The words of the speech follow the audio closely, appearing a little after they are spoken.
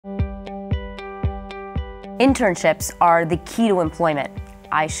Internships are the key to employment.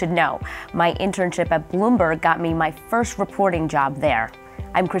 I should know. My internship at Bloomberg got me my first reporting job there.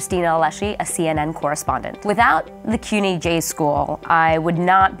 I'm Christina Alessi, a CNN correspondent. Without the CUNY J School, I would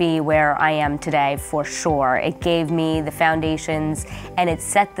not be where I am today for sure. It gave me the foundations and it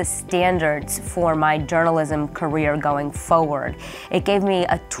set the standards for my journalism career going forward. It gave me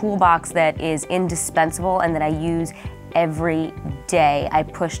a toolbox that is indispensable and that I use every day. I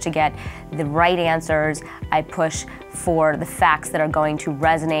push to get the right answers. I push for the facts that are going to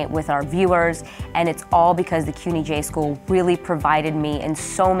resonate with our viewers, and it's all because the CUNY J School really provided me in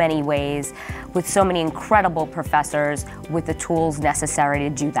so many ways, with so many incredible professors, with the tools necessary to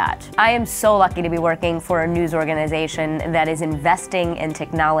do that. I am so lucky to be working for a news organization that is investing in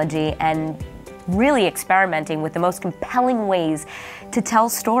technology and really experimenting with the most compelling ways to tell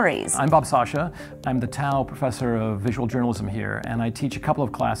stories. I'm Bob Sasha. I'm the Tao Professor of Visual Journalism here, and I teach a couple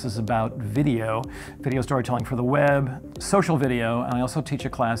of classes about video storytelling for the web, social video, and I also teach a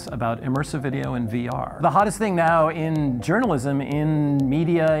class about immersive video and VR. The hottest thing now in journalism, in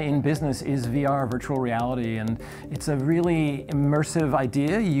media, in business is VR, virtual reality, and it's a really immersive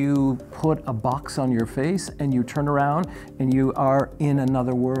idea. You put a box on your face and you turn around and you are in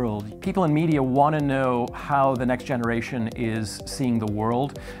another world. People in media want to know how the next generation is seeing the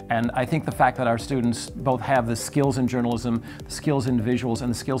world, and I think the fact that our students both have the skills in journalism, the skills in visuals,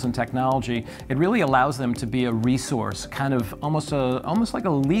 and the skills in technology, it really allows them to be a resource, kind of almost like a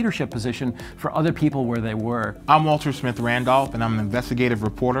leadership position for other people where they work. I'm Walter Smith Randolph, and I'm an investigative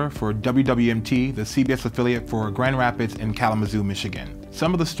reporter for WWMT, the CBS affiliate for Grand Rapids and Kalamazoo, Michigan.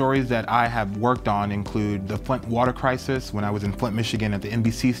 Some of the stories that I have worked on include the Flint water crisis when I was in Flint, Michigan at the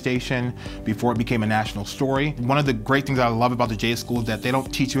NBC station before it became a national story. One of the great things I love about the J School is that they don't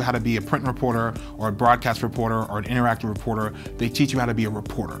teach you how to be a print reporter or a broadcast reporter or an interactive reporter. They teach you how to be a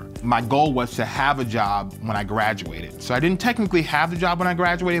reporter. My goal was to have a job when I graduated. So I didn't technically have the job when I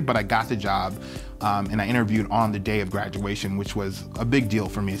graduated, but I got the job. And I interviewed on the day of graduation, which was a big deal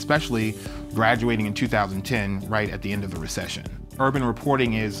for me, especially graduating in 2010, right at the end of the recession. Urban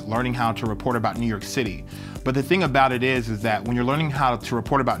reporting is learning how to report about New York City. But the thing about it is that when you're learning how to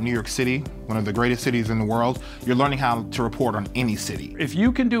report about New York City, one of the greatest cities in the world, you're learning how to report on any city. If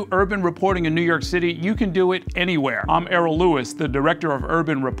you can do urban reporting in New York City, you can do it anywhere. I'm Errol Lewis, the Director of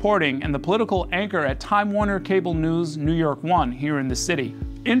Urban Reporting and the political anchor at Time Warner Cable News New York 1 here in the city.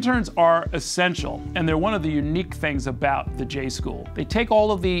 Interns are essential, and they're one of the unique things about the J School. They take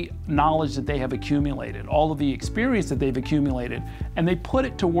all of the knowledge that they have accumulated, all of the experience that they've accumulated, and they put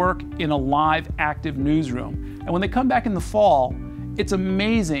it to work in a live, active newsroom. And when they come back in the fall, it's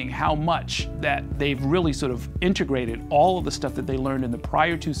amazing how much that they've really sort of integrated all of the stuff that they learned in the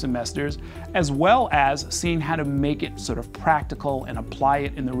prior 2 semesters, as well as seeing how to make it sort of practical and apply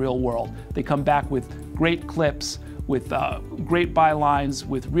it in the real world. They come back with great clips, with great bylines,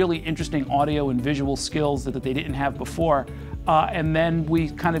 with really interesting audio and visual skills that they didn't have before. And then we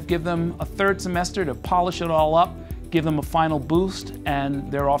kind of give them a 3rd semester to polish it all up, give them a final boost, and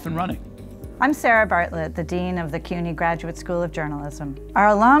they're off and running. I'm Sarah Bartlett, the Dean of the CUNY Graduate School of Journalism. Our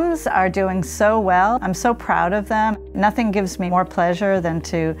alums are doing so well. I'm so proud of them. Nothing gives me more pleasure than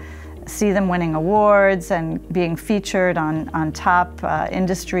to see them winning awards and being featured on top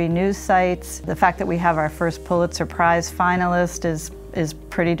industry news sites. The fact that we have our first Pulitzer Prize finalist is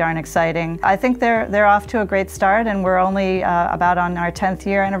pretty darn exciting. I think they're off to a great start, and we're only about on our 10th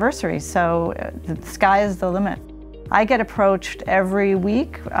year anniversary, so the sky is the limit. I get approached every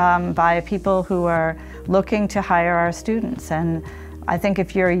week by people who are looking to hire our students, and I think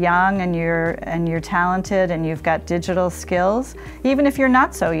if you're young and you're talented and you've got digital skills, even if you're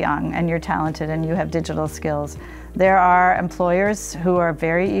not so young and you're talented and you have digital skills, there are employers who are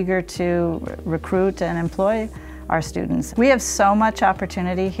very eager to recruit and employ our students. We have so much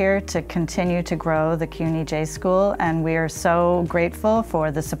opportunity here to continue to grow the CUNY J School, and we are so grateful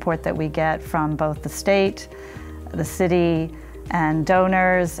for the support that we get from both the state, the city, and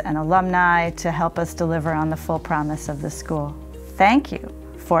donors and alumni to help us deliver on the full promise of the school. Thank you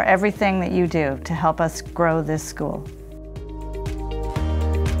for everything that you do to help us grow this school.